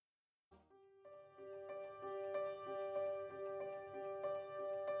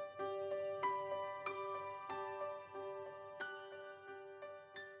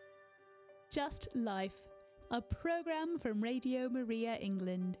Just Life, a programme from Radio Maria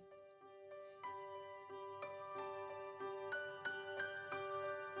England.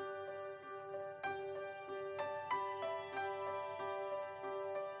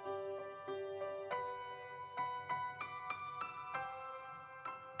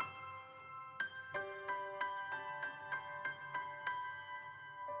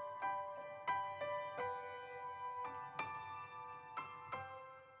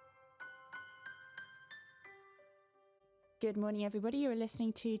 Good morning, everybody. You're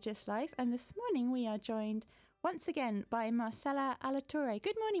listening to Just Life, and this morning we are joined once again by Marcela Alatorre.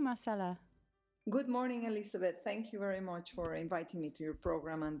 Good morning, Marcela. Good morning, Elizabeth. Thank you very much for inviting me to your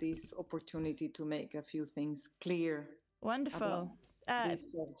program and this opportunity to make a few things clear. Wonderful. About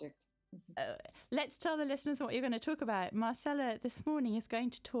this subject. Let's tell the listeners what you're going to talk about. Marcela this morning is going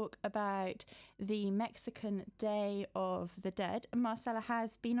to talk about the Mexican Day of the Dead. Marcela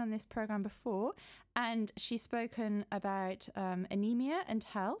has been on this program before, and she's spoken about anemia and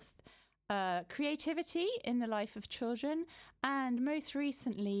health, creativity in the life of children, and most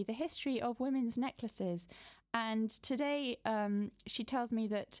recently, the history of women's necklaces. And today she tells me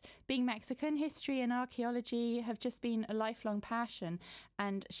that being Mexican, history and archaeology have just been a lifelong passion.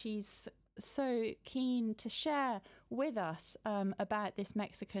 And she's so keen to share with us about this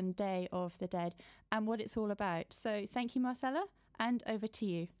Mexican Day of the Dead and what it's all about. So thank you, Marcela, and over to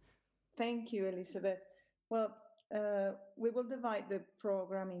you. Thank you, Elizabeth. Well, we will divide the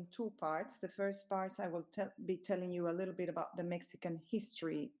program in two parts. The first part, I will be telling you a little bit about the Mexican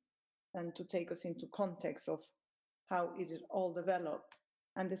history and to take us into context of how it all developed.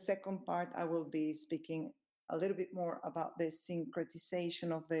 And the second part, I will be speaking a little bit more about the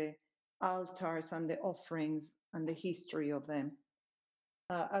syncretization of the altars and the offerings and the history of them.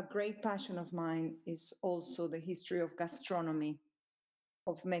 A great passion of mine is also the history of gastronomy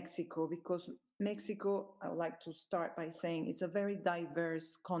of Mexico, because Mexico, I would like to start by saying, is a very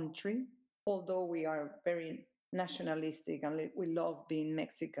diverse country, although we are very nationalistic and we love being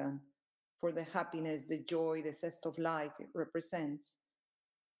Mexican for the happiness, the joy, the zest of life it represents.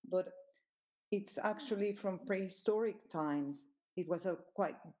 But it's actually from prehistoric times. It was a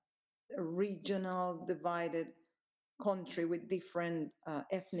quite regional, divided country with different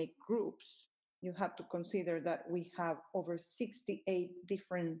ethnic groups. You have to consider that we have over 68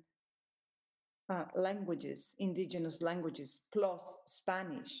 different languages, indigenous languages, plus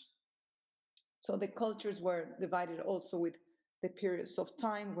Spanish. So the cultures were divided also with the periods of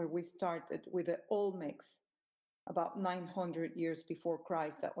time where we started with the Olmecs about 900 years before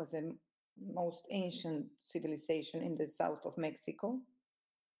Christ. That was the most ancient civilization in the south of Mexico.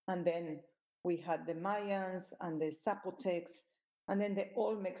 And then we had the Mayans and the Zapotecs, and then the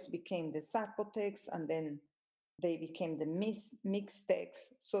Olmecs became the Zapotecs, and then they became the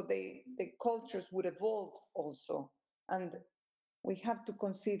Mixtecs. So the cultures would evolve also. And we have to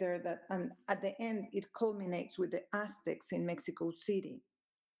consider that, and at the end, it culminates with the Aztecs in Mexico City.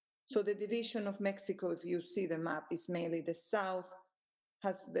 So the division of Mexico, if you see the map, is mainly the south,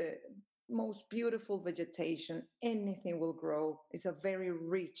 has the most beautiful vegetation. Anything will grow. It's a very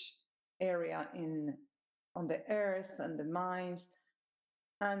rich area on the earth and the mines.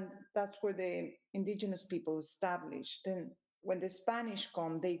 And that's where the indigenous people established. Then when the Spanish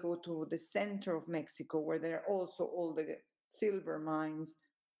come, they go to the center of Mexico, where there are also all the silver mines.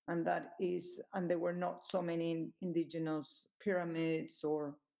 And there were not so many indigenous pyramids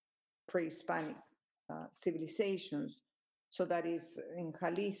or pre-Hispanic civilizations. So that is in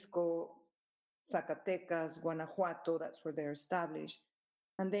Jalisco, Zacatecas, Guanajuato, that's where they're established.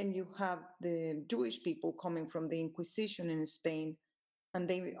 And then you have the Jewish people coming from the Inquisition in Spain, and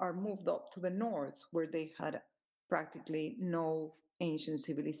they are moved up to the north, where they had practically no ancient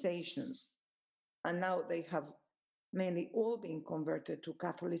civilizations. And now they have mainly all been converted to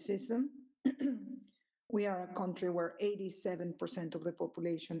Catholicism. We are a country where 87% of the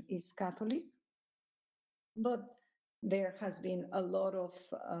population is Catholic, but there has been a lot of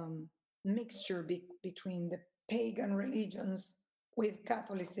mixture between the pagan religions with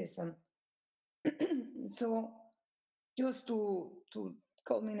Catholicism. So just to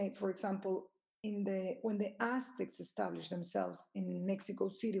culminate, for example, when the Aztecs established themselves in Mexico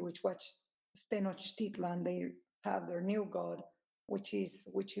City, which was Tenochtitlan, they have their new god, which is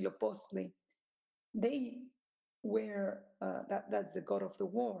Huitzilopochtli. They were that's the god of the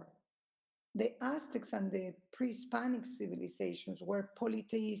war. The Aztecs and the pre-Hispanic civilizations were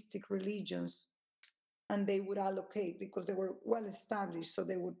polytheistic religions, and they would allocate because they were well established. So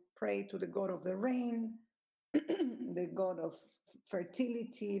they would pray to the god of the rain, the god of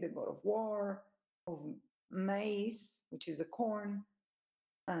fertility, the god of war, of maize, which is a corn,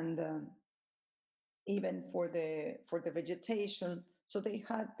 and even for the vegetation. So they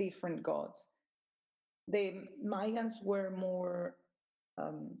had different gods. The Mayans were more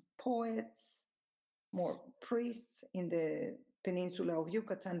poets, more priests in the peninsula of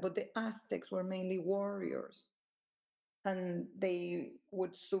Yucatan, but the Aztecs were mainly warriors. And they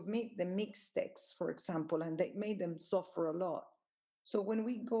would submit the Mixtecs, for example, and they made them suffer a lot. So when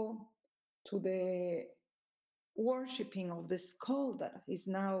we go to the worshipping of the skull, that is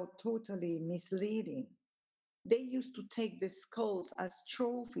now totally misleading. They used to take the skulls as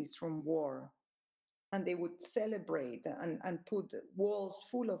trophies from war, and they would celebrate and put walls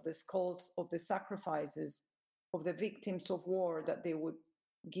full of the skulls of the sacrifices of the victims of war that they would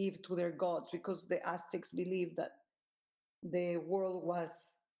give to their gods, because the Aztecs believed that the world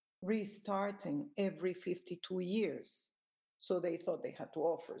was restarting every 52 years. So they thought they had to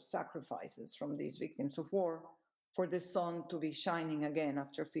offer sacrifices from these victims of war for the sun to be shining again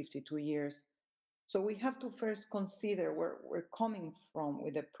after 52 years. So we have to first consider where we're coming from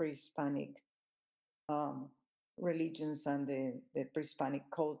with the pre-Hispanic religions and the pre-Hispanic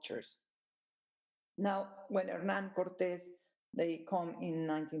cultures. Now, when Hernan Cortés, they come in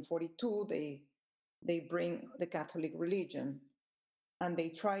 1942, they bring the Catholic religion, and they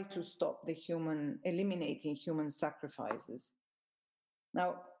try to stop eliminating human sacrifices.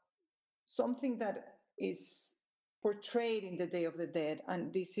 Now, something that is portrayed in the Day of the Dead,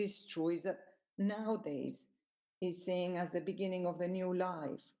 and this is true, is that nowadays is seen as the beginning of the new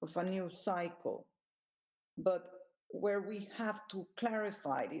life, of a new cycle. But where we have to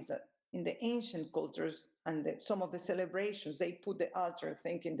clarify is that in the ancient cultures and some of the celebrations, they put the altar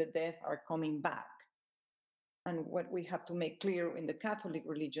thinking the dead are coming back. And what we have to make clear in the Catholic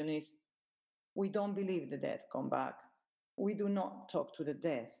religion is we don't believe the dead come back. We do not talk to the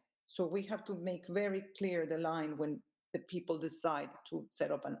dead. So we have to make very clear the line when the people decide to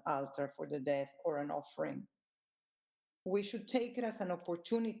set up an altar for the dead or an offering. We should take it as an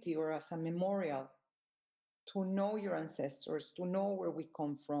opportunity or as a memorial to know your ancestors, to know where we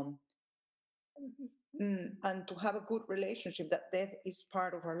come from, and to have a good relationship, that death is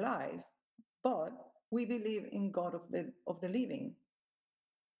part of our life. But we believe in God of the living.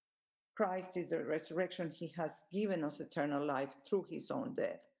 Christ is the resurrection. He has given us eternal life through his own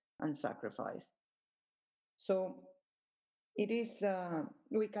death and sacrifice. So it is,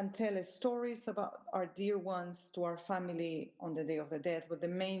 we can tell stories about our dear ones to our family on the Day of the Dead, but the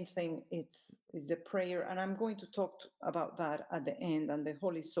main thing is the prayer. And I'm going to talk about that at the end, and the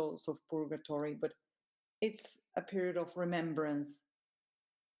holy souls of purgatory, but it's a period of remembrance.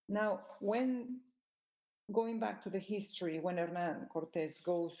 Now, when going back to the history, when Hernan Cortés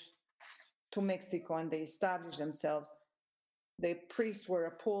goes to Mexico and they establish themselves, the priests were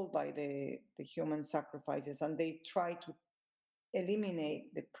appalled by the human sacrifices, and they tried to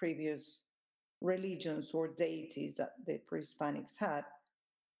eliminate the previous religions or deities that the pre-Hispanics had.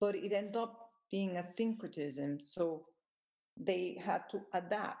 But it ended up being a syncretism, so they had to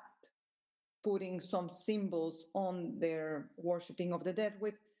adapt, putting some symbols on their worshipping of the dead.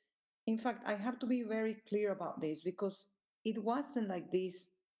 With, in fact, I have to be very clear about this, because it wasn't like this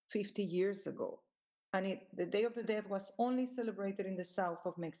 50 years ago. And the Day of the Dead was only celebrated in the south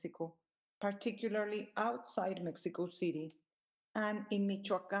of Mexico, particularly outside Mexico City, and in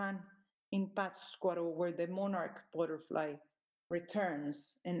Michoacán, in Pátzcuaro, where the monarch butterfly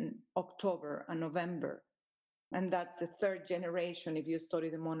returns in October and November. And that's the third generation. If you study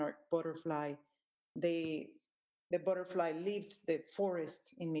the monarch butterfly, the butterfly leaves the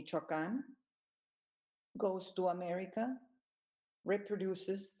forest in Michoacán, goes to America,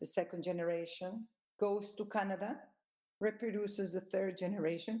 reproduces the second generation, goes to Canada, reproduces the third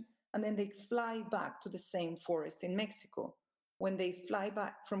generation, and then they fly back to the same forest in Mexico. When they fly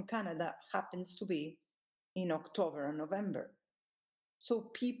back from Canada, happens to be in October and November.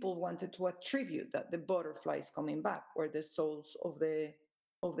 So people wanted to attribute that the butterflies coming back were the souls of the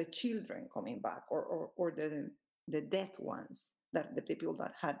children coming back, or the dead ones, that the people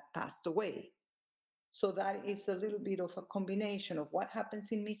that had passed away. So that is a little bit of a combination of what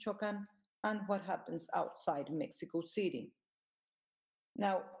happens in Michoacán and what happens outside Mexico City.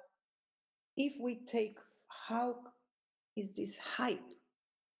 Now, if we take, how is this hype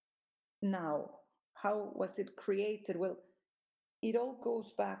now? How was it created? Well, it all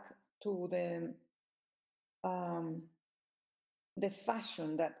goes back to the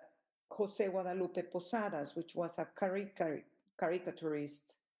fashion that Jose Guadalupe Posadas, which was a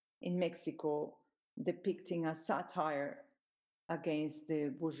caricaturist in Mexico, depicting a satire against the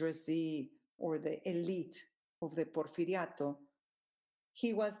bourgeoisie or the elite of the Porfiriato.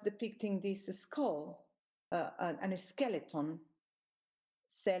 He was depicting this skull, a skeleton,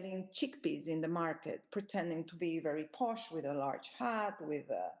 selling chickpeas in the market, pretending to be very posh with a large hat, with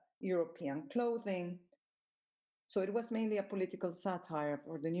European clothing. So it was mainly a political satire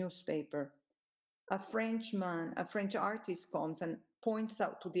for the newspaper. A French artist comes and points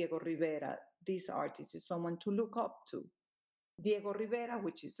out to Diego Rivera, this artist is someone to look up to. Diego Rivera,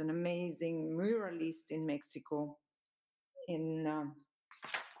 which is an amazing muralist in Mexico, in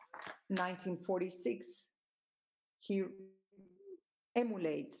 1946, he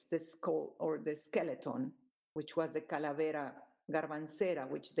emulates the skull or the skeleton, which was the Calavera Garbancera,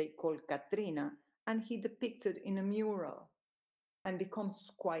 which they call Catrina, and he depicts it in a mural and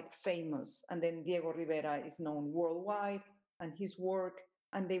becomes quite famous. And then Diego Rivera is known worldwide and his work,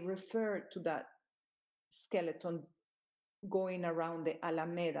 and they refer to that skeleton going around the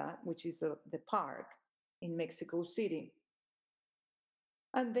Alameda, which is the park in Mexico City.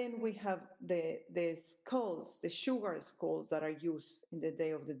 And then we have the skulls, the sugar skulls that are used in the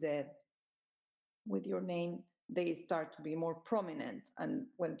Day of the Dead. With your name, they start to be more prominent. And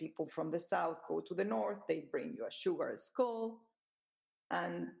when people from the south go to the north, they bring you a sugar skull.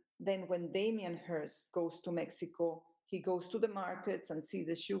 And then when Damien Hirst goes to Mexico, he goes to the markets and sees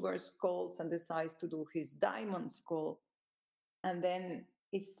the sugar skulls and decides to do his diamond skull. And then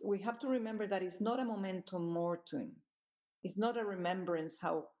we have to remember that it's not a momentum mortem. It's not a remembrance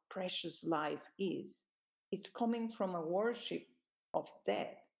how precious life is. It's coming from a worship of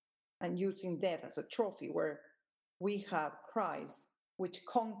death and using death as a trophy, where we have Christ, which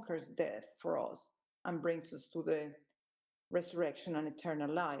conquers death for us and brings us to the resurrection and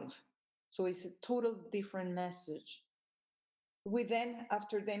eternal life. So it's a total different message. We then,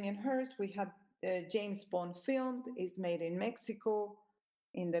 after Damien Hirst, we have James Bond filmed, is made in Mexico.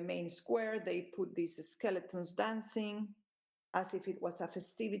 In the main square, they put these skeletons dancing as if it was a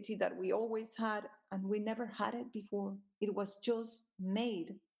festivity that we always had, and we never had it before. It was just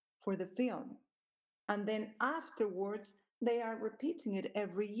made for the film. And then afterwards, they are repeating it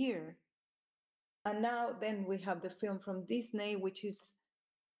every year. And now then we have the film from Disney, which is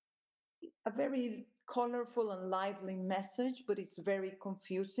a very colorful and lively message, but it's very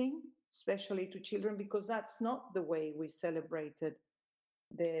confusing, especially to children, because that's not the way we celebrated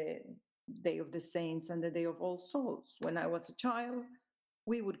the Day of the Saints and the Day of All Souls. When I was a child,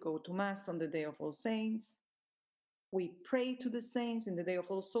 we would go to Mass on the Day of All Saints. We pray to the saints in the Day of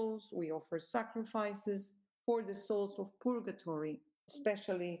All Souls. We offer sacrifices for the souls of purgatory,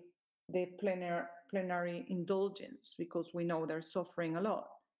 especially the plenary indulgence, because we know they're suffering a lot.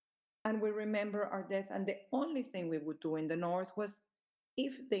 And we remember our death. And the only thing we would do in the north was,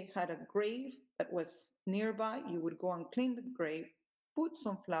 if they had a grave that was nearby, you would go and clean the grave, put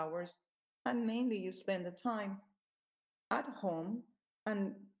some flowers, and mainly you spend the time at home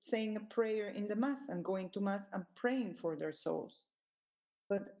and saying a prayer in the Mass and going to Mass and praying for their souls.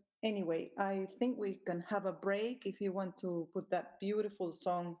 But anyway, I think we can have a break if you want to put that beautiful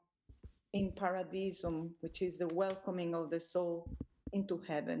song in Paradisum, which is the welcoming of the soul into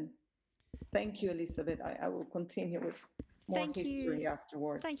heaven. Thank you, Elizabeth. I will continue with more history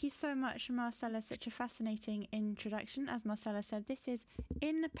afterwards. Thank you so much, Marcella. Such a fascinating introduction. As Marcella said, this is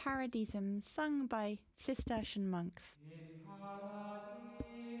In Paradisum, sung by Cistercian monks.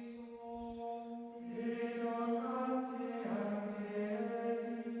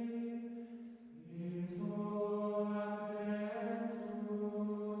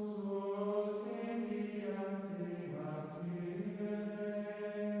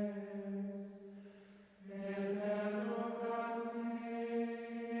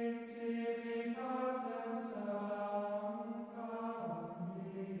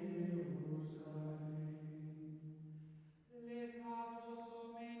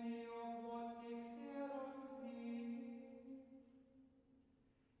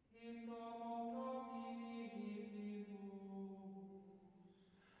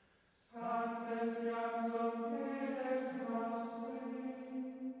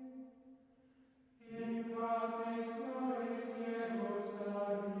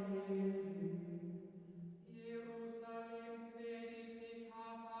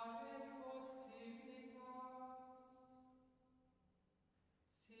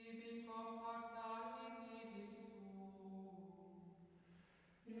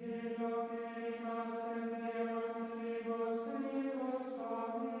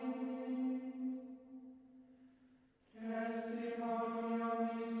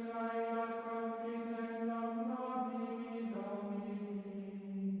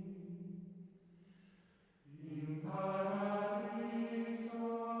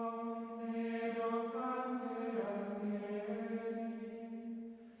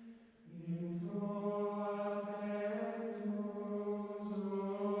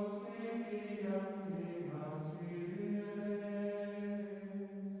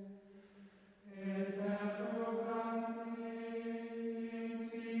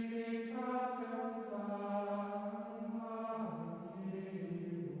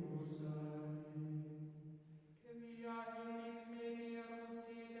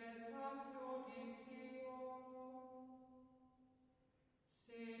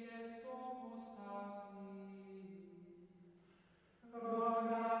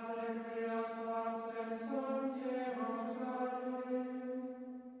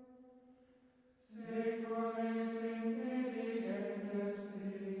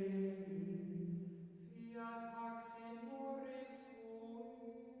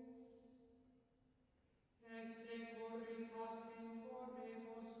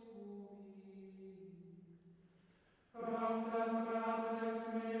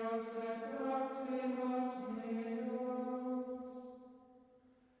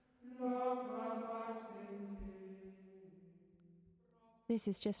 This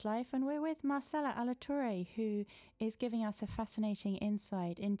is Just Life, and we're with Marcela Alatorre, who is giving us a fascinating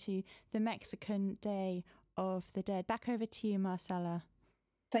insight into the Mexican Day of the Dead. Back over to you, Marcela.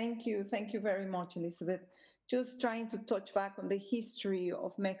 Thank you. Thank you very much, Elizabeth. Just trying to touch back on the history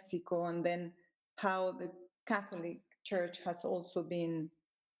of Mexico and then how the Catholic Church has also been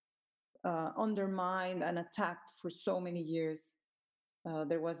undermined and attacked for so many years.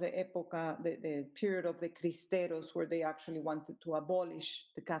 There was the period of the Cristeros, where they actually wanted to abolish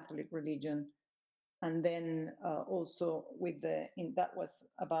the Catholic religion, and then also that was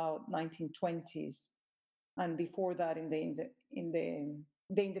about 1920s, and before that, in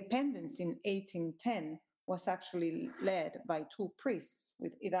the independence in 1810 was actually led by two priests,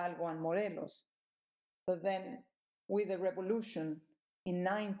 with Hidalgo and Morelos. But then, with the revolution in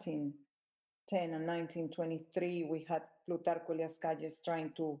 1910 and 1923, we had Plutarco Elias Calles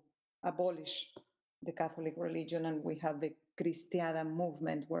trying to abolish the Catholic religion, and we have the Cristiada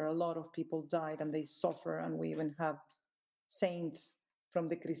movement, where a lot of people died and they suffer, and we even have saints from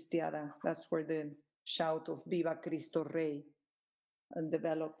the Cristiada. That's where the shout of Viva Cristo Rey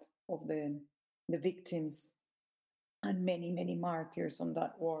developed, of the victims and many martyrs on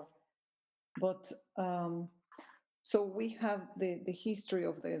that war. But so we have the history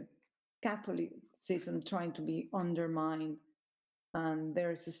of the Catholicism trying to be undermined, and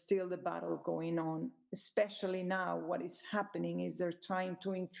there's still the battle going on. Especially now, what is happening is they're trying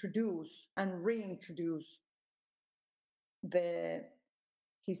to introduce and reintroduce the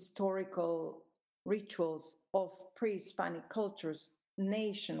historical rituals of pre-Hispanic cultures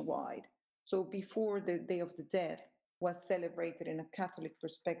nationwide. So before the Day of the Dead was celebrated in a Catholic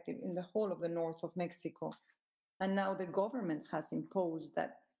perspective in the whole of the north of Mexico, and now the government has imposed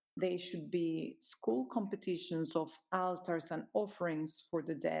that they should be school competitions of altars and offerings for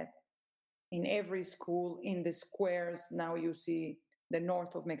the dead. In every school, in the squares, now you see the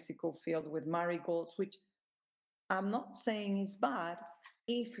north of Mexico filled with marigolds, which I'm not saying is bad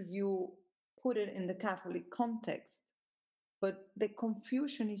if you put it in the Catholic context, but the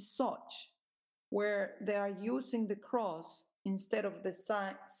confusion is such where they are using the cross instead of the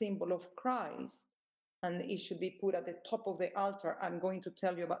symbol of Christ, and it should be put at the top of the altar. I'm going to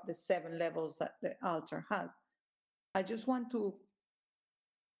tell you about the 7 levels that the altar has. I just want to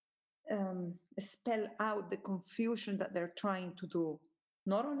spell out the confusion that they're trying to do,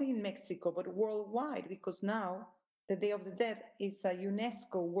 not only in Mexico, but worldwide, because now the Day of the Dead is a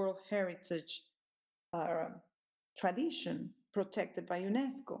UNESCO World Heritage tradition protected by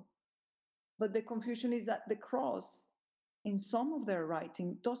UNESCO. But the confusion is that the cross, in some of their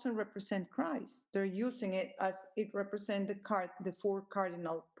writing, doesn't represent Christ. They're using it as it represents the 4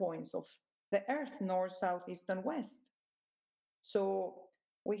 cardinal points of the earth: north, south, east, and west. So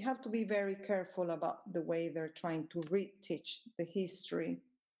we have to be very careful about the way they're trying to reteach the history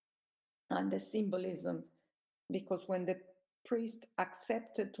and the symbolism, because when the priest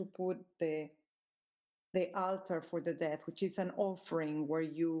accepted to put the altar for the dead, which is an offering where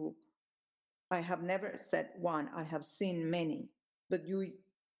I have never said one, I have seen many, but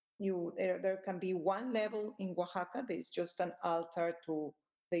there can be one level in Oaxaca. There's just an altar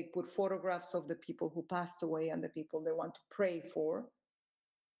they put photographs of the people who passed away and the people they want to pray for.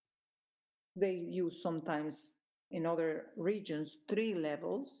 They use sometimes in other regions 3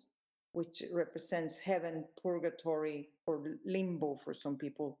 levels, which represents heaven, purgatory, or limbo for some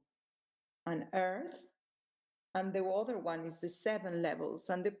people, and earth. And the other one is the 7 levels.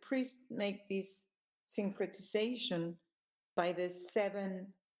 And the priests make this syncretization by the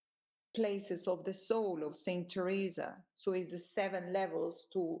 7 places of the soul of Saint Teresa. So it's the 7 levels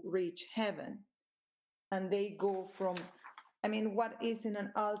to reach heaven. And they go from, what is in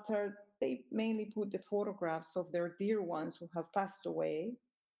an altar? They mainly put the photographs of their dear ones who have passed away.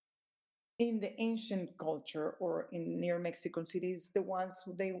 In the ancient culture, or in near Mexico cities, the ones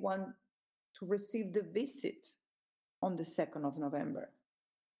who they want to receive the visit on the 2nd of November.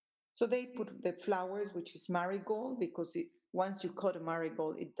 So they put the flowers, which is marigold, because once you cut a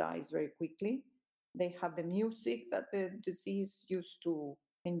marigold, it dies very quickly. They have the music that the deceased used to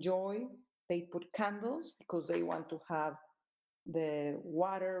enjoy. They put candles because they want to have the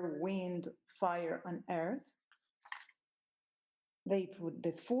water, wind, fire, and earth. They put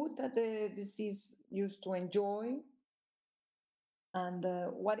the food that the deceased used to enjoy, and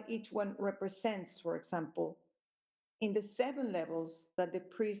what each one represents. For example, in the 7 levels that the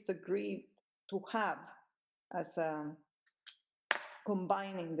priest agreed to have as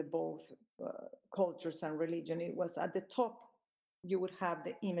combining the both cultures and religion. It was at the top, you would have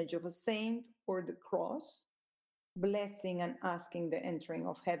the image of a saint or the cross, blessing and asking the entering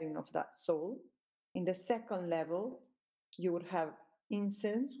of heaven of that soul. In the second level, you would have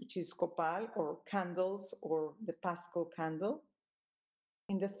incense, which is copal, or candles, or the Paschal candle.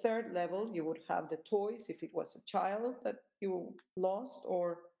 In the third level, you would have the toys, if it was a child that you lost,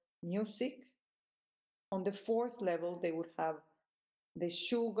 or music. On the fourth level, they would have the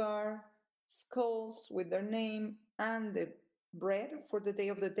sugar, skulls with their name, and the bread for the Day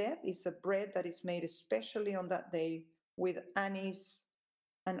of the Dead is a bread that is made especially on that day with anise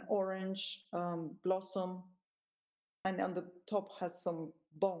and orange blossom, and on the top has some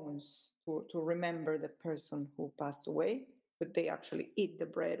bones to remember the person who passed away. But they actually eat the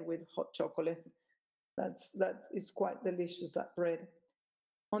bread with hot chocolate. That is quite delicious, that bread.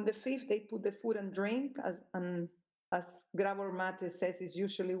 On the fifth, they put the food and drink, as Gabor Mate says, is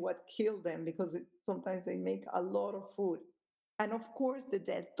usually what killed them, because sometimes they make a lot of food. And of course, the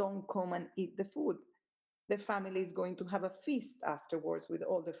dead don't come and eat the food. The family is going to have a feast afterwards with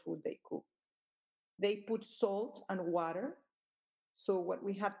all the food they cook. They put salt and water. So what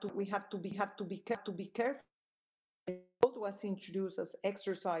we have to be careful. Salt was introduced as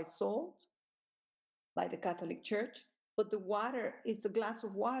exercise salt by the Catholic Church, but the water, it's a glass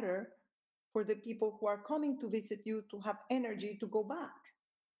of water for the people who are coming to visit you to have energy to go back.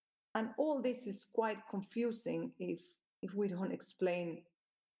 And all this is quite confusing if we don't explain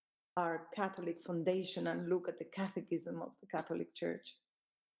our Catholic foundation and look at the catechism of the Catholic Church.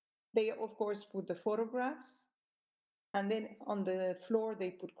 They, of course, put the photographs, and then on the floor, they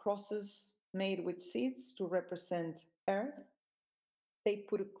put crosses made with seeds to represent earth. They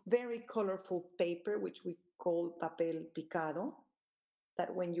put a very colorful paper, which we call papel picado,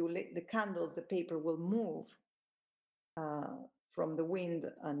 that when you lit the candles, the paper will move from the wind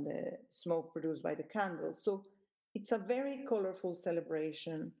and the smoke produced by the candles. So it's a very colorful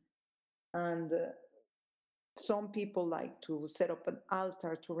celebration. And some people like to set up an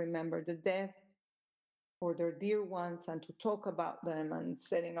altar to remember the death or their dear ones and to talk about them, and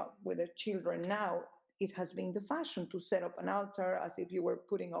setting up with their children. Now it has been the fashion to set up an altar as if you were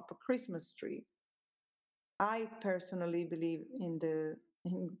putting up a Christmas tree. I personally believe in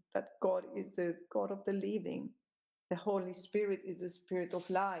that God is the God of the living. The Holy Spirit is the Spirit of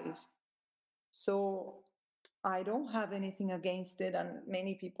life. So I don't have anything against it. And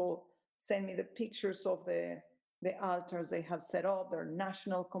many people send me the pictures of the altars they have set up, their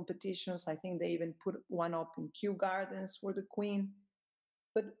national competitions. I think they even put one up in Kew Gardens for the Queen.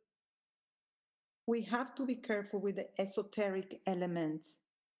 But we have to be careful with the esoteric elements,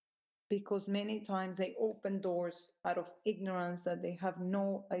 because many times they open doors out of ignorance, that they have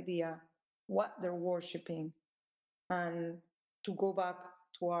no idea what they're worshiping. And to go back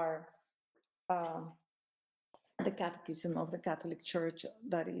to our the catechism of the Catholic Church,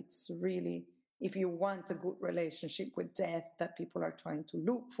 that it's really, if you want a good relationship with death that people are trying to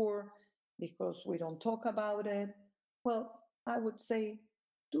look for because we don't talk about it, well, I would say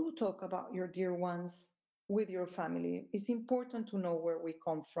do talk about your dear ones with your family. It's important to know where we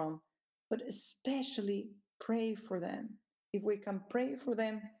come from, but especially pray for them. If we can pray for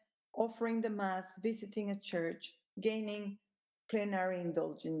them, offering the Mass, visiting a church, gaining plenary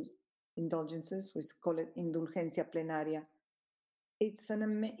indulgences, we call it indulgencia plenaria. It's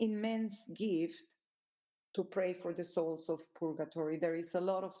an immense gift to pray for the souls of purgatory. There is a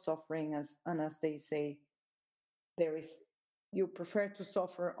lot of suffering, and as they say, you prefer to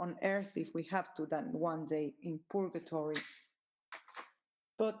suffer on earth if we have to than one day in purgatory.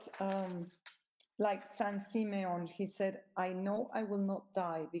 But like San Simeon, he said, I know I will not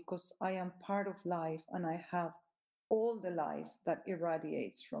die because I am part of life and I have all the life that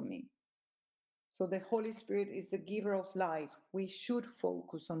irradiates from me. So the Holy Spirit is the giver of life. We should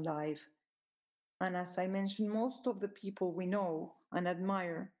focus on life. And as I mentioned, most of the people we know and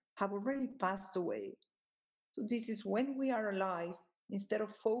admire have already passed away. So this is when we are alive, instead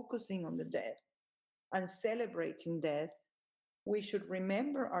of focusing on the dead and celebrating death, we should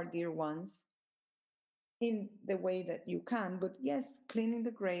remember our dear ones in the way that you can. But yes, cleaning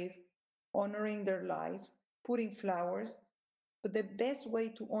the grave, honoring their life, putting flowers. But the best way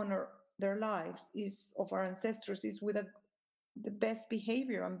to honor their lives of our ancestors is with the best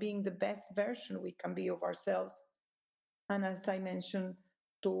behavior and being the best version we can be of ourselves. And as I mentioned,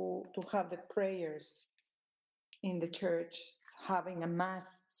 to have the prayers in the church, having a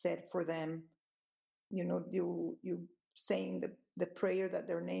mass said for them, you saying the prayer that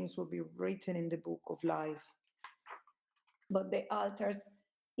their names will be written in the book of life. But the altars,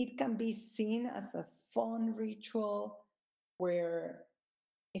 it can be seen as a fun ritual, where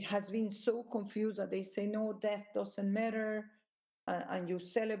it has been so confused that they say, no, death doesn't matter, and you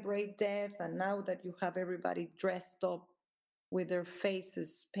celebrate death. And now that you have everybody dressed up with their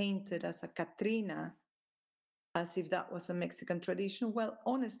faces painted as a Catrina, as if that was a Mexican tradition. Well,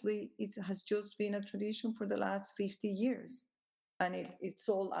 honestly, it has just been a tradition for the last 50 years. And it's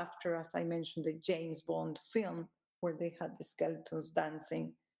all after, as I mentioned, the James Bond film, where they had the skeletons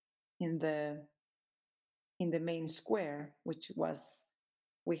dancing in the main square, which was,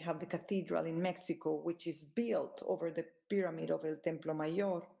 we have the cathedral in Mexico, which is built over the pyramid of El Templo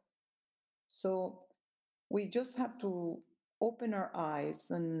Mayor. So we just have to open our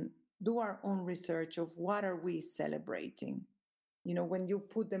eyes and do our own research of what are we celebrating. You know, when you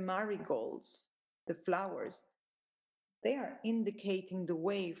put the marigolds, the flowers, they are indicating the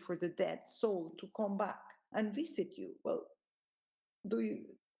way for the dead soul to come back and visit you. Well, do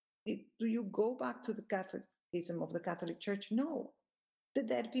you go back to the Catholicism of the Catholic Church? No. The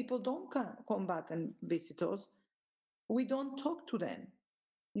dead people don't come back and visit us. We don't talk to them.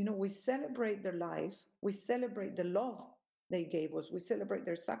 You know, we celebrate their life, we celebrate the love they gave us, we celebrate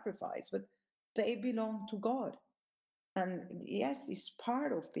their sacrifice, but they belong to God. And yes, it's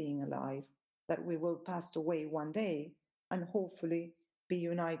part of being alive that we will pass away one day and hopefully be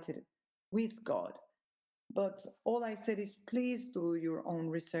united with God. But all I said is please do your own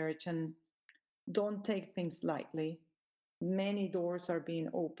research and don't take things lightly. Many doors are being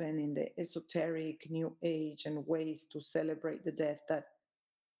opened in the esoteric new age and ways to celebrate the death that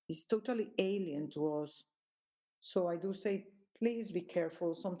is totally alien to us. So I do say, please be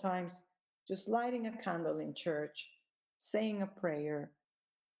careful. Sometimes just lighting a candle in church, saying a prayer,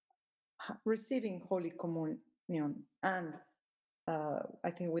 receiving Holy Communion, and I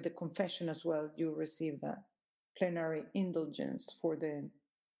think with the confession as well, you receive that plenary indulgence for the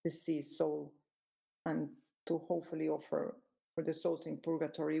deceased soul, and to hopefully offer for the souls in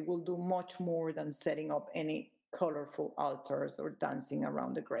purgatory will do much more than setting up any colorful altars or dancing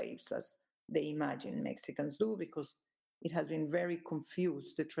around the graves as they imagine Mexicans do, because it has been very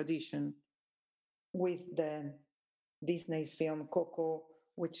confused, the tradition, with the Disney film Coco,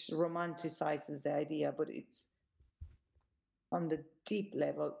 which romanticizes the idea, but it's on the deep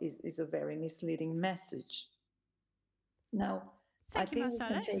level is a very misleading message. Now, I Thank you, think we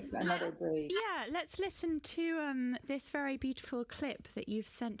Marcela. can take another break. Yeah, let's listen to this very beautiful clip that you've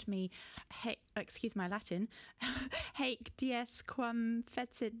sent me. Excuse my Latin. Haec dies quam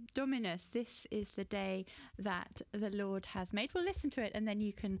fecit Dominus. This is the day that the Lord has made. We'll listen to it and then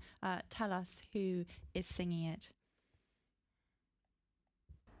you can tell us who is singing it.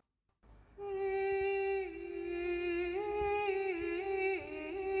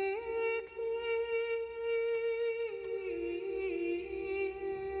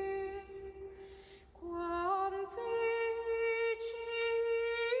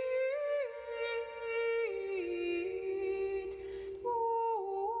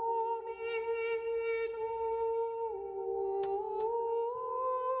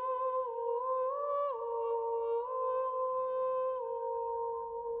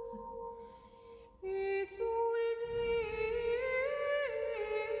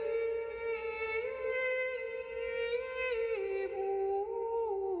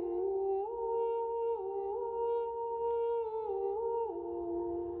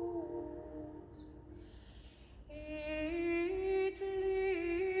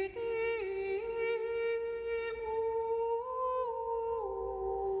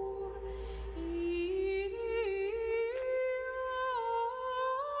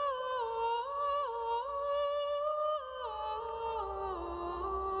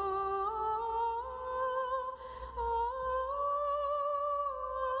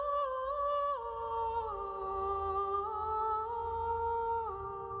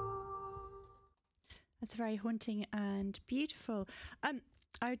 That's very haunting and beautiful.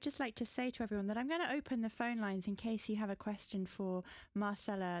 I would just like to say to everyone that I'm going to open the phone lines in case you have a question for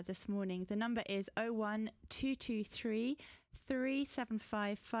Marcela this morning. The number is 01223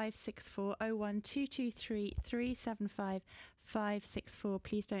 375 564, 01223 375 564.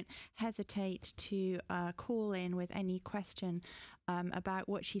 Please don't hesitate to call in with any question about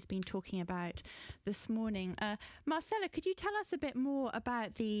what she's been talking about this morning. Marcela, could you tell us a bit more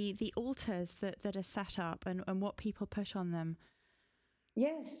about the altars that are set up and what people put on them?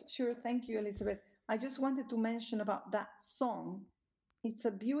 Yes, sure. Thank you, Elizabeth. I just wanted to mention about that song. It's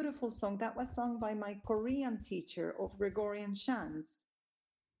a beautiful song that was sung by my Korean teacher of Gregorian chants.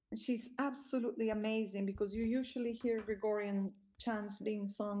 She's absolutely amazing because you usually hear Gregorian chants being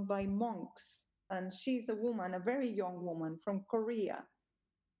sung by monks. And she's a woman, a very young woman from Korea.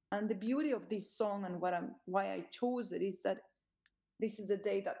 And the beauty of this song and why I chose it is that this is a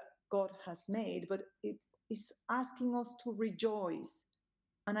day that God has made, but it is asking us to rejoice.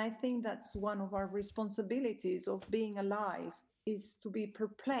 And I think that's one of our responsibilities of being alive, is to be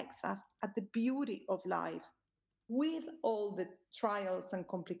perplexed at the beauty of life with all the trials and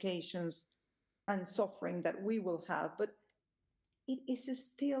complications and suffering that we will have. But it is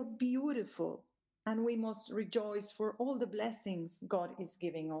still beautiful, and we must rejoice for all the blessings God is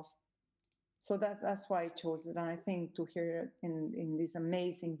giving us. So that's why I chose it. And I think to hear it in this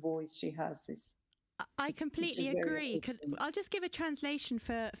amazing voice she has I is completely just very agree. uplifting. I'll just give a translation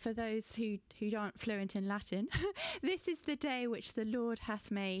for those who aren't fluent in Latin. This is the day which the Lord hath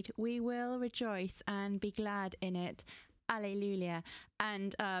made. We will rejoice and be glad in it. Alleluia.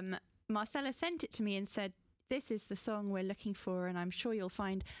 And Marcella sent it to me and said, this is the song we're looking for, and I'm sure you'll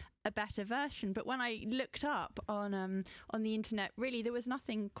find a better version. But when I looked up on the internet, really there was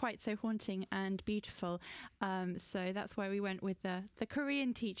nothing quite so haunting and beautiful. So that's why we went with the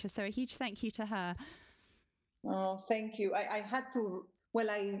Korean teacher. So a huge thank you to her. Oh, thank you. I had to, well,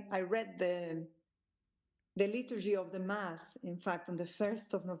 I read the liturgy of the Mass, in fact, on the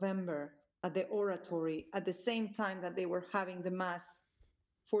 1st of November at the oratory, at the same time that they were having the Mass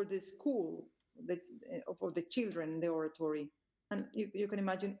for the school, for the children in the oratory. And you can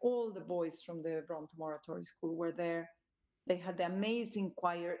imagine all the boys from the Brompton Oratory School were there. They had the amazing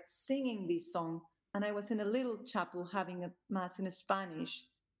choir singing this song. And I was in a little chapel having a Mass in Spanish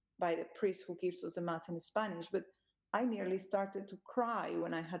by the priest who gives us a Mass in Spanish. But I nearly started to cry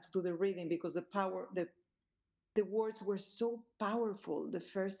when I had to do the reading, because the words were so powerful, the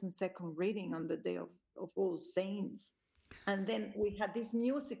first and second reading on the Day of All Saints. And then we had this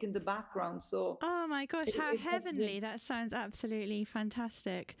music in the background. So, oh my gosh, how heavenly. That sounds absolutely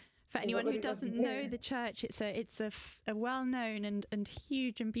fantastic. For anyone who doesn't know the church, it's a well-known and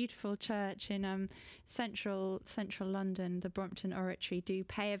huge and beautiful church in central London, the Brompton Oratory. Do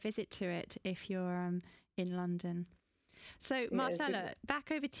pay a visit to it if you're in London. So Marcella,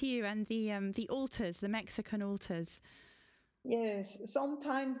 back over to you and the altars, the Mexican altars. Yes,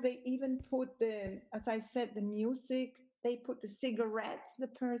 sometimes they even put as I said, the music. They put the cigarettes the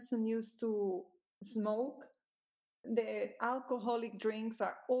person used to smoke. The alcoholic drinks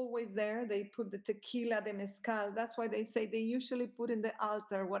are always there. They put the tequila, the mezcal. That's why they say they usually put in the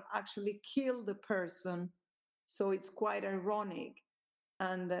altar what actually killed the person. So it's quite ironic.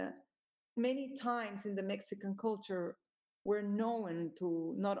 And many times in the Mexican culture, we're known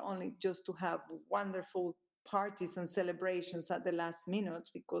to not only just to have wonderful parties and celebrations at the last minute,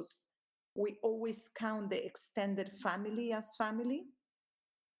 because we always count the extended family as family.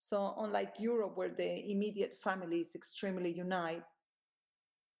 So unlike Europe, where the immediate family is extremely united,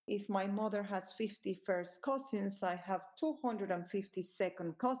 if my mother has 50 first cousins, I have 250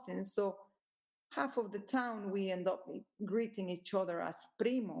 second cousins. So half of the town, we end up greeting each other as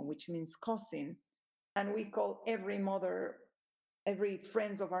primo, which means cousin. And we call every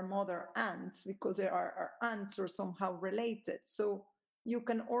friends of our mother aunts, because they are our aunts or somehow related. So you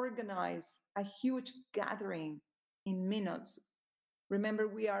can organize a huge gathering in minutes. Remember,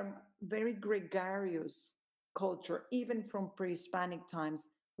 we are very gregarious culture, even from pre-Hispanic times.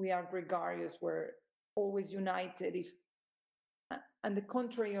 We are gregarious. We're always united. And the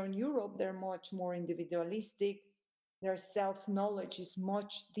contrary, on Europe, they're much more individualistic. Their self-knowledge is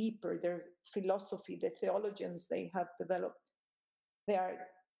much deeper. Their philosophy, the theologians they have developed, they are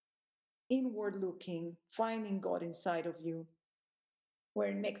inward looking, finding God inside of you. Where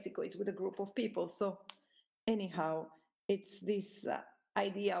in Mexico, it's with a group of people. So anyhow, it's this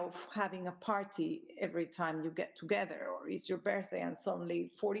idea of having a party every time you get together, or it's your birthday and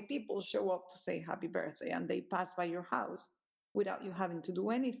suddenly 40 people show up to say happy birthday, and they pass by your house without you having to do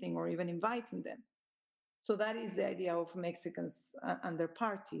anything or even inviting them. So that is the idea of Mexicans and their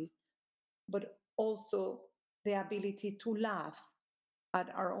parties, but also the ability to laugh at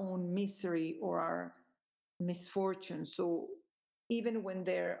our own misery or our misfortune. So even when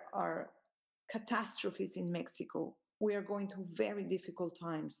there are catastrophes in Mexico, we are going through very difficult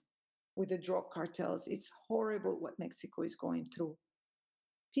times with the drug cartels. It's horrible what Mexico is going through.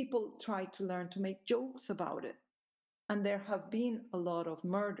 People try to learn to make jokes about it. And there have been a lot of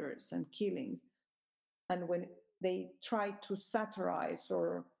murders and killings. And when they try to satirize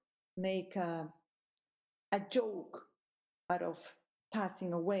or make a joke out of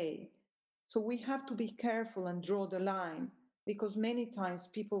passing away. So we have to be careful and draw the line, because many times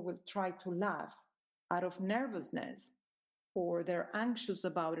people will try to laugh out of nervousness, or they're anxious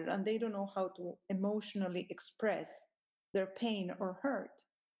about it and they don't know how to emotionally express their pain or hurt,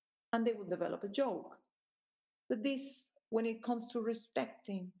 and they will develop a joke. But this, when it comes to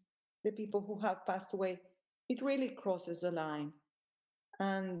respecting the people who have passed away, it really crosses a line.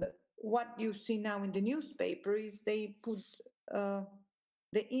 And what you see now in the newspaper is they put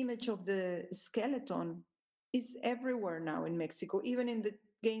the image of the skeleton is everywhere now in Mexico, even in the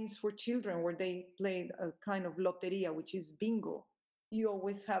games for children where they play a kind of loteria, which is bingo. You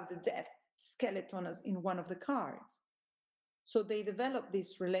always have the death skeleton as in one of the cards. So they develop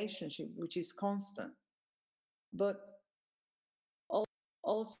this relationship, which is constant. But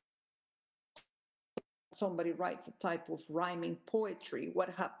also, somebody writes a type of rhyming poetry, what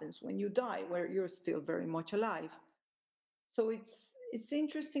happens when you die, where you're still very much alive. So it's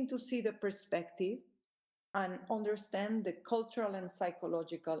interesting to see the perspective and understand the cultural and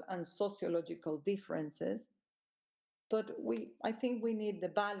psychological and sociological differences. But I think we need the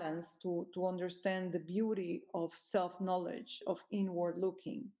balance to understand the beauty of self-knowledge, of inward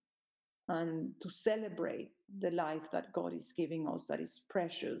looking, and to celebrate the life that God is giving us that is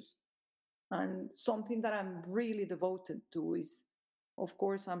precious. And something that I'm really devoted to is, of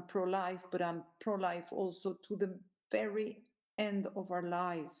course, I'm pro-life, but I'm pro-life also to the very end of our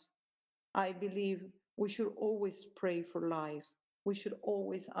lives. I believe we should always pray for life. We should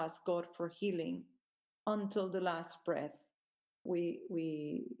always ask God for healing until the last breath. We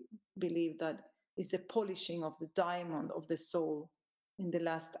believe that is the polishing of the diamond of the soul in the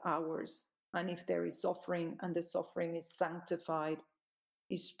last hours. And if there is suffering and the suffering is sanctified,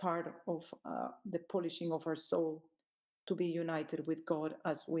 is part of the polishing of our soul to be united with God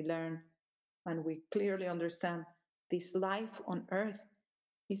as we learn and we clearly understand this life on earth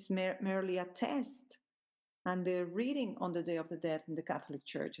is merely a test. And the reading on the Day of the Dead in the Catholic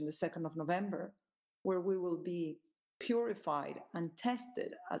Church on the 2nd of November, where we will be purified and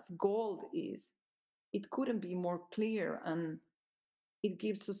tested as gold is, it couldn't be more clear. And it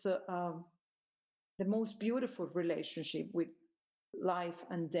gives us the most beautiful relationship with life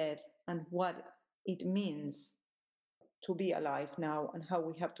and death and what it means to be alive now and how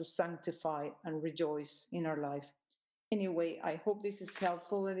we have to sanctify and rejoice in our life. Anyway, I hope this is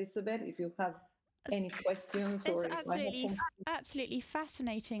helpful, Elizabeth. If you have any questions or it's absolutely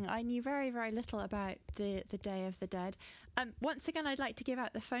fascinating. I knew very, very little about the Day of the Dead. Once again, I'd like to give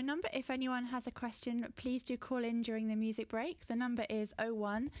out the phone number. If anyone has a question, please do call in during the music break. The number is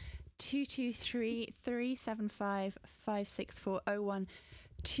 01 223 375 564 01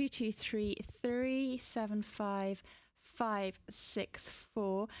 223 375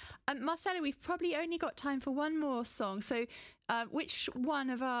 564. Marcella, we've probably only got time for one more song. So which one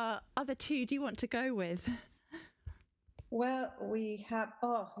of our other two do you want to go with? Well, we have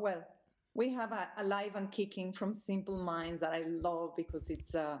Alive and Kicking from Simple Minds that I love because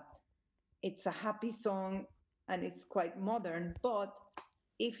it's a happy song and it's quite modern. But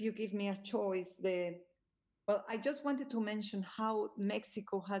if you give me a choice, I just wanted to mention how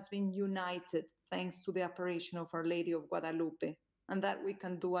Mexico has been united thanks to the apparition of Our Lady of Guadalupe, and that we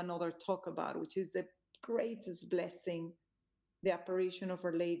can do another talk about, which is the greatest blessing, the apparition of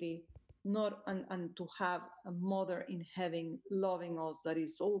Our Lady, and to have a mother in heaven loving us, that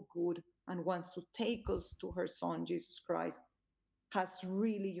is so good and wants to take us to her Son, Jesus Christ, has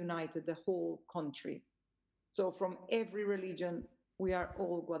really united the whole country. So from every religion, we are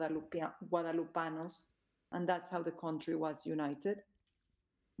all Guadalupanos, and that's how the country was united.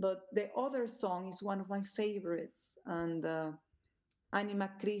 But the other song is one of my favorites, and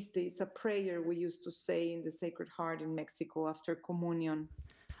Anima Christi is a prayer we used to say in the Sacred Heart in Mexico after communion.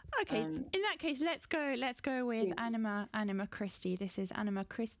 Okay, in that case, let's go with Anima Christi. This is Anima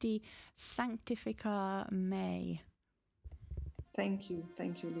Christi Sanctifica Me. Thank you,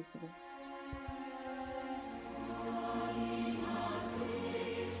 Elizabeth.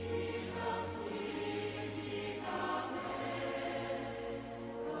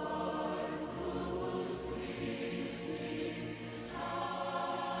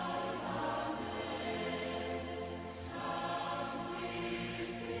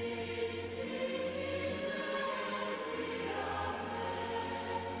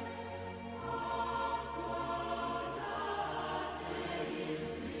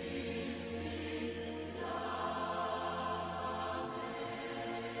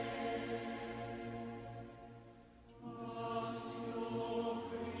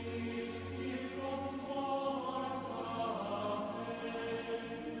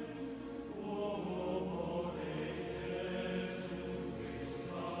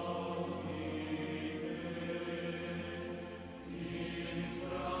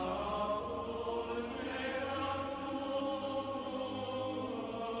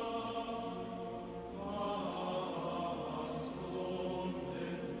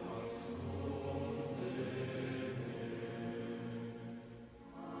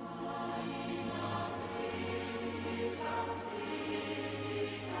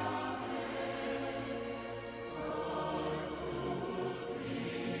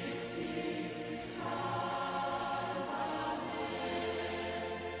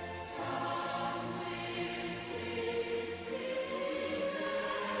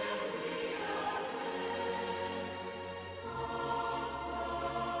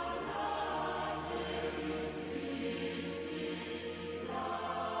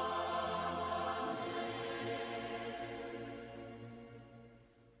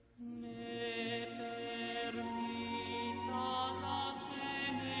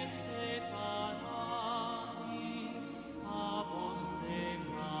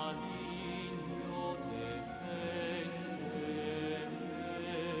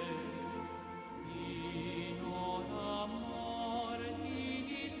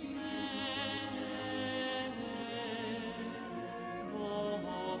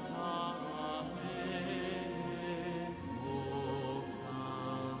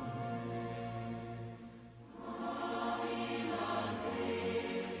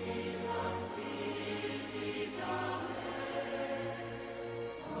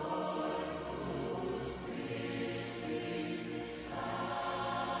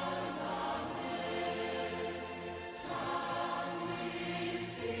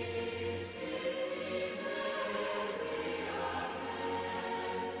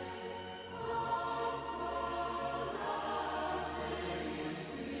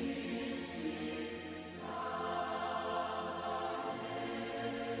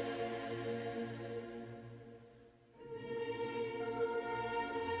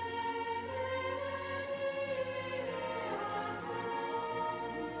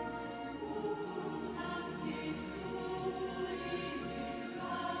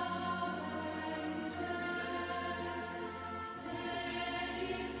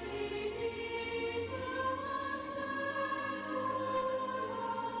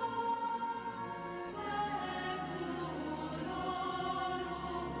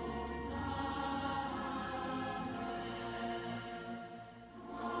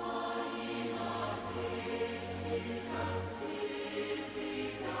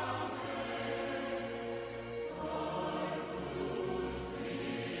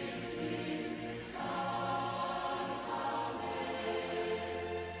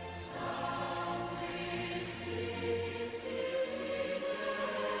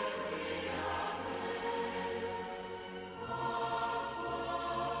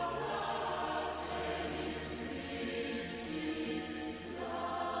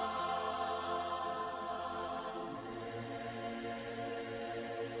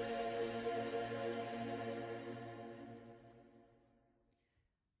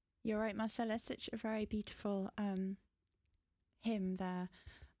 You're right, Marcella. Such a very beautiful hymn there.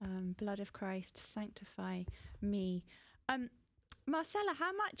 Blood of Christ, sanctify me. Marcella,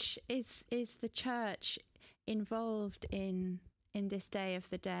 how much is the church involved in this Day of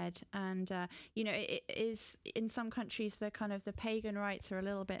the Dead? And it is, in some countries, the kind of the pagan rites are a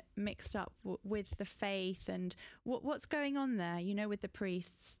little bit mixed up with the faith. And what's going on there? With the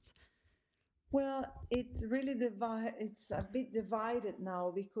priests. Well, it's really it's a bit divided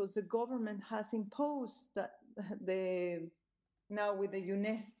now, because the government has imposed that now with the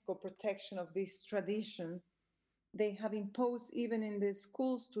UNESCO protection of this tradition, they have imposed even in the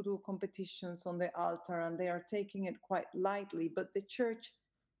schools to do competitions on the altar, and they are taking it quite lightly. But the church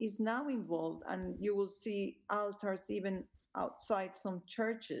is now involved, and you will see altars even outside some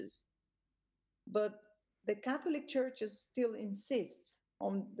churches. But the Catholic churches still insist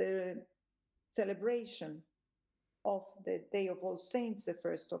on the celebration of the Day of All Saints, the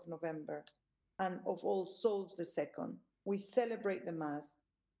 1st of November, and of All Souls, the 2nd. We celebrate the Mass,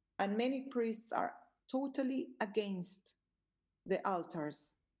 and many priests are totally against the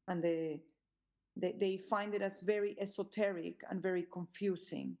altars, and they find it as very esoteric and very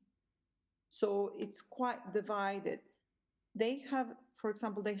confusing. So it's quite divided. They have, for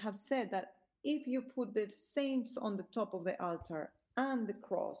example, they have said that if you put the saints on the top of the altar and the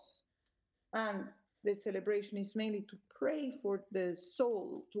cross, and the celebration is mainly to pray for the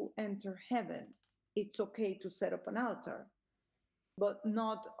soul to enter heaven, it's okay to set up an altar, but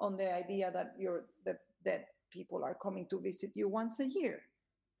not on the idea that that people are coming to visit you once a year.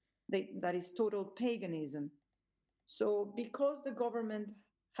 That is total paganism. So because the government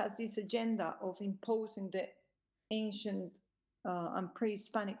has this agenda of imposing the ancient and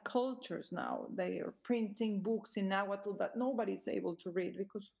pre-Hispanic cultures now, they are printing books in Nahuatl that nobody's able to read,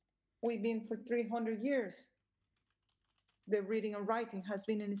 because we've been for 300 years. The reading and writing has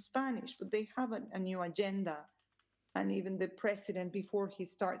been in Spanish, but they have a new agenda. And even the president, before he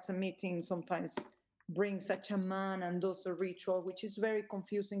starts a meeting, sometimes brings a shaman and does a ritual, which is very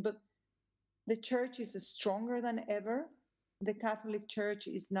confusing. But the church is stronger than ever. The Catholic Church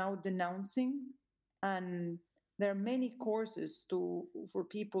is now denouncing, and there are many courses for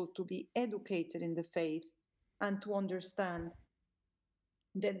people to be educated in the faith and to understand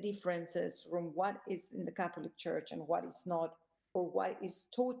the differences from what is in the Catholic Church and what is not, or what is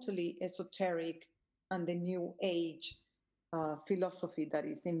totally esoteric and the New Age philosophy that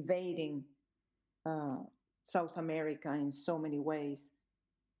is invading South America in so many ways.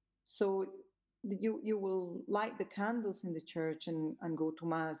 So you will light the candles in the church and go to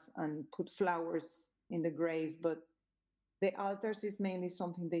Mass and put flowers in the grave, but the altars is mainly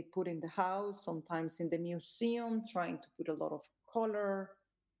something they put in the house, sometimes in the museum, trying to put a lot of color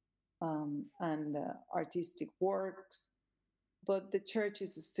and artistic works. But the church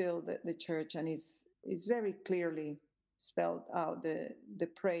is still the church, and is very clearly spelled out the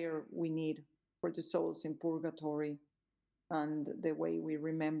prayer we need for the souls in purgatory, and the way we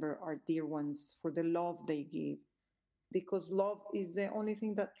remember our dear ones for the love they give, because love is the only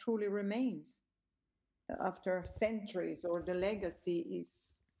thing that truly remains after centuries, or the legacy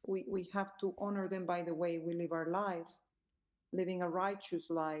is we have to honor them by the way we live our lives, living a righteous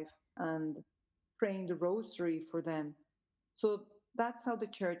life and praying the rosary for them. So that's how the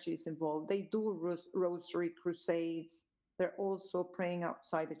church is involved. They do rosary crusades. They're also praying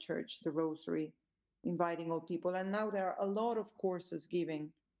outside the church, the rosary, inviting all people. And now there are a lot of courses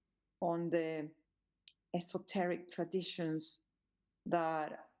given on the esoteric traditions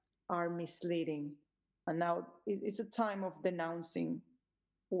that are misleading. And now it's a time of denouncing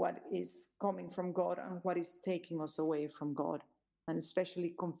what is coming from God and what is taking us away from God, and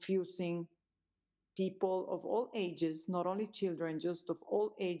especially confusing people of all ages, not only children, just of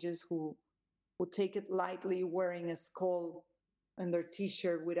all ages, who take it lightly, wearing a skull on their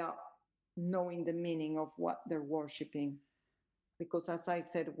t-shirt without knowing the meaning of what they're worshiping. Because as I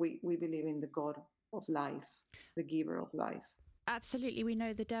said, we believe in the God of life, the giver of life. Absolutely. We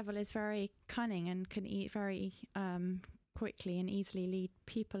know the devil is very cunning and can eat very quickly and easily lead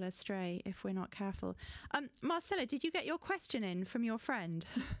people astray if we're not careful. Marcella, did you get your question in from your friend?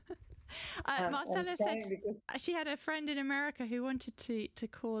 Marcella said she had a friend in America who wanted to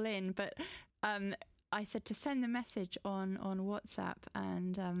call in, but I said to send the message on WhatsApp.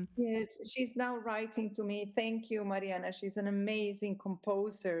 And yes, she's now writing to me. Thank you, Mariana. She's an amazing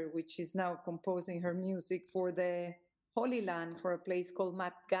composer, which is now composing her music for the Holy Land, for a place called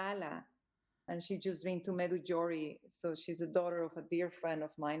Mat Gala. And she just been to Medjugorje. So she's a daughter of a dear friend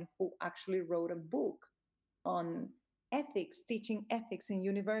of mine who actually wrote a book on ethics, teaching ethics in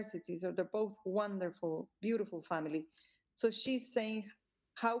universities. So they're both wonderful, beautiful family. So she's saying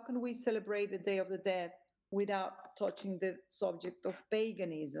how can we celebrate the Day of the Dead without touching the subject of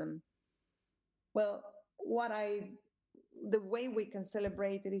paganism? Well, the way we can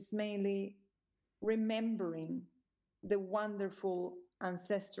celebrate it is mainly remembering the wonderful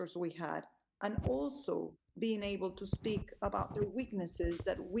ancestors we had, and also being able to speak about their weaknesses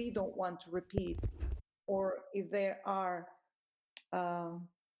that we don't want to repeat, or if there are uh,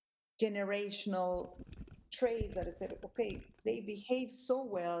 generational traits that I said, okay, they behave so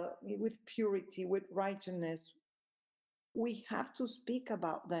well with purity, with righteousness. We have to speak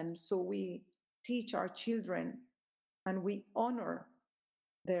about them, so we teach our children and we honor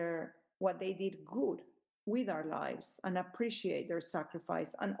what they did good with our lives and appreciate their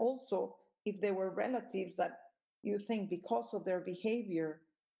sacrifice. And also, if there were relatives that you think because of their behavior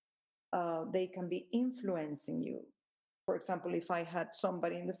they can be influencing you. For example, if I had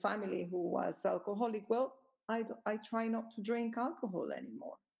somebody in the family who was alcoholic, well, I try not to drink alcohol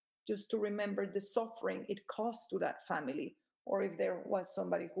anymore, just to remember the suffering it caused to that family. Or if there was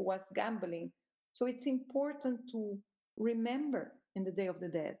somebody who was gambling. So it's important to remember in the Day of the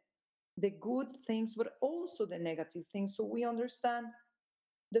Dead the good things, but also the negative things, so we understand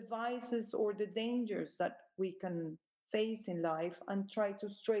the vices or the dangers that we can face in life and try to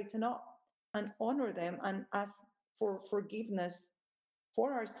straighten up and honor them and ask for forgiveness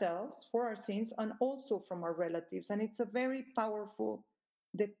for ourselves, for our sins, and also from our relatives. And it's a very powerful,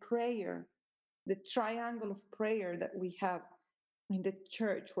 the prayer, the triangle of prayer that we have in the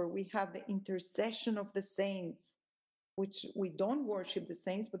church, where we have the intercession of the saints, which we don't worship the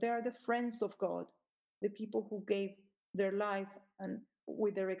saints, but they are the friends of God, the people who gave their life and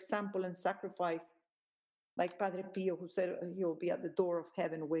with their example and sacrifice, like Padre Pio, who said he will be at the door of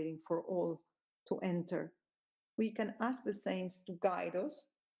heaven waiting for all to enter. We can ask the saints to guide us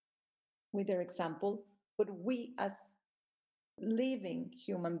with their example, but we as living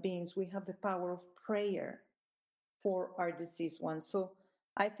human beings, we have the power of prayer for our deceased ones. So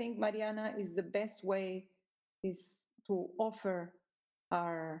I think, Mariana, is the best way is to offer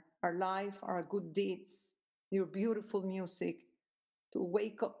our life, our good deeds, your beautiful music, to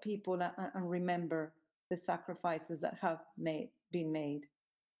wake up people and remember the sacrifices that have been made.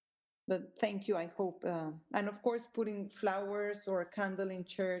 But thank you, I hope. And of course, putting flowers or a candle in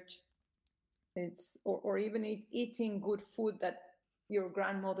church, or even eating good food that your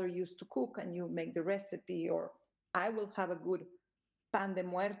grandmother used to cook and you make the recipe, or I will have a good pan de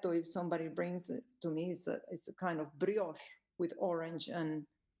muerto if somebody brings it to me. It's a kind of brioche with orange and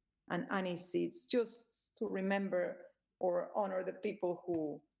anise seeds, just to remember or honor the people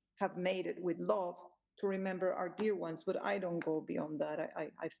who have made it with love, to remember our dear ones. But I don't go beyond that.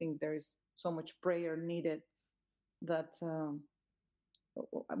 I think there is so much prayer needed that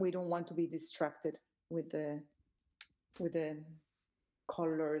we don't want to be distracted with the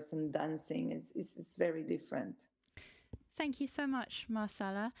colors and dancing. It's very different. Thank you so much,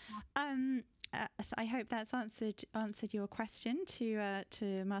 Marcela. I hope that's answered your question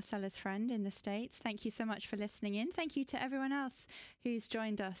to Marcela's friend in the States. Thank you so much for listening in. Thank you to everyone else who's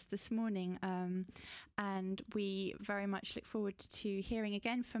joined us this morning. And we very much look forward to hearing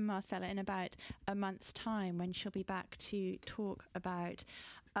again from Marcela in about a month's time, when she'll be back to talk about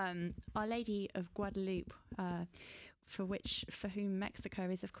Our Lady of Guadalupe, for whom Mexico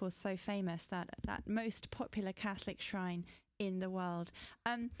is, of course, so famous, that most popular Catholic shrine in the world.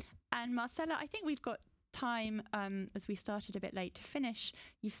 And Marcela, I think we've got time, as we started a bit late, to finish.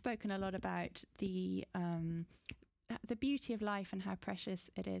 You've spoken a lot about the beauty of life and how precious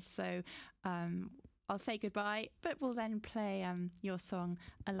it is. So I'll say goodbye, but we'll then play your song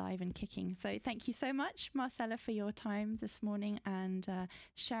Alive and Kicking. So thank you so much, Marcela, for your time this morning and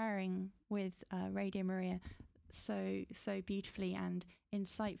sharing with Radio Maria so beautifully and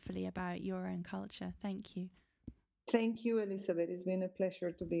insightfully about your own culture. Thank you. Thank you, Elizabeth. It's been a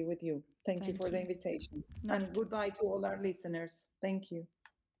pleasure to be with you. Thank you for the invitation. And goodbye to all our listeners. Thank you.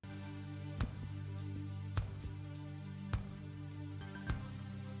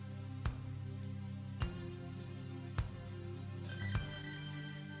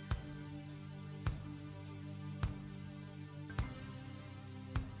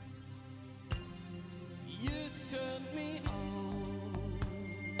 You turned me